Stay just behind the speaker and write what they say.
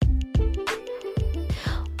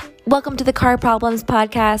Welcome to the Car Problems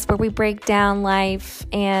Podcast, where we break down life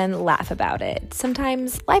and laugh about it.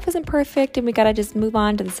 Sometimes life isn't perfect and we gotta just move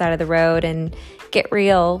on to the side of the road and get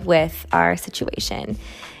real with our situation.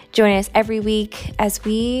 Join us every week as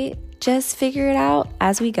we just figure it out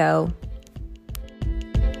as we go.